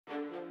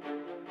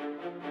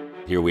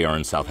Here we are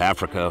in South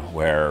Africa,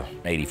 where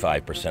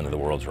 85% of the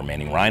world's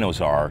remaining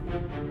rhinos are.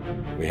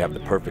 We have the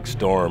perfect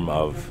storm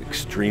of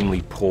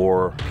extremely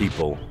poor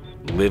people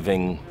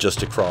living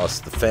just across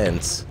the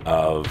fence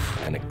of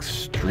an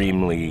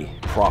extremely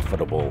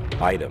profitable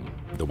item,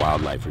 the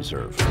wildlife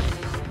reserve.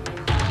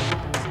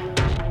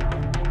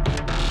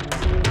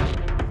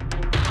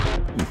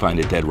 You find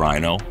a dead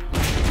rhino.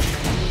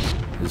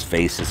 His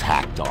face is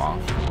hacked off.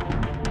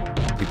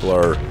 People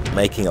are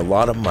making a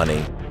lot of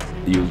money.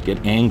 You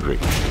get angry.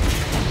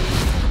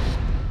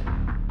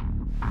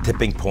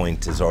 Tipping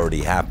point has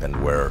already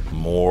happened where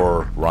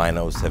more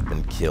rhinos have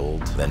been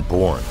killed than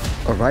born.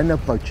 Rhino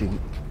poaching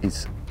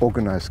is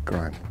organized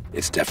crime.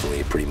 It's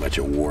definitely pretty much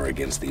a war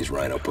against these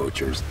rhino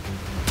poachers.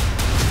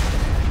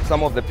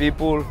 Some of the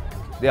people,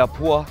 they are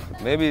poor.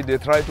 Maybe they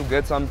try to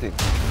get something.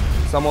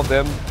 Some of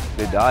them,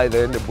 they die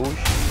there in the bush.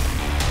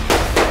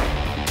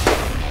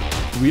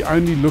 We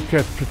only look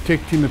at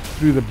protecting it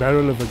through the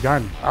barrel of a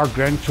gun. Our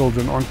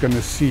grandchildren aren't going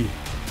to see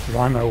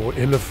rhino or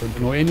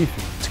elephant or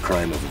anything. It's a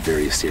crime of a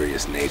very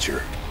serious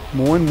nature.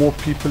 More and more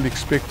people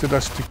expected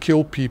us to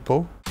kill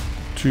people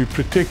to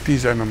protect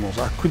these animals.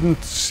 I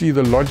couldn't see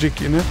the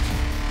logic in it.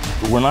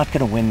 We're not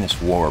going to win this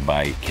war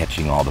by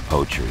catching all the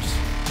poachers,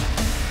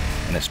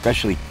 and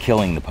especially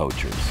killing the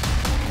poachers.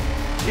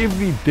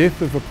 Every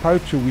death of a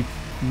poacher, we're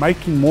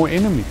making more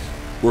enemies.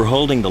 We're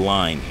holding the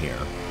line here,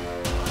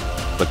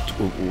 but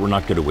we're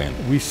not going to win.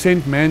 We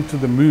sent man to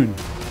the moon.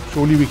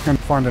 Surely we can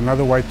find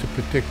another way to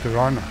protect the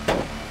rhino.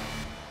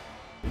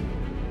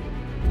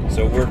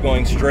 So we're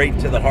going straight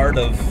to the heart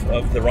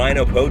of the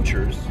rhino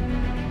poachers.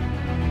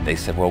 They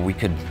said, well, we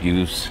could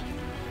use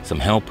some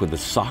help with the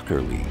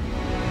soccer league.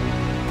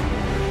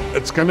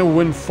 It's going to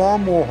win far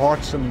more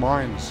hearts and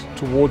minds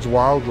towards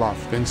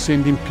wildlife than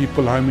sending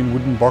people home in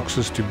wooden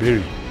boxes to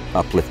bury.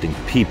 Uplifting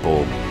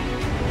people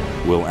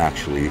will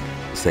actually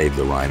save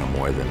the rhino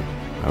more than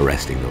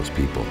arresting those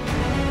people.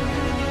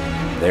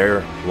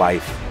 Their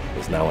life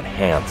is now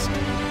enhanced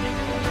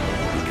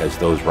because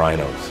those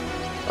rhinos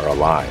are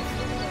alive,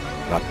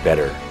 not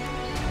better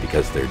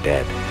because they're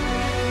dead.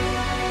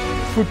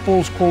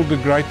 Football's called the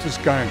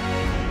greatest game.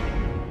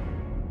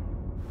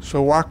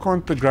 So why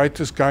can't the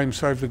greatest game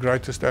save the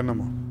greatest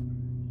animal?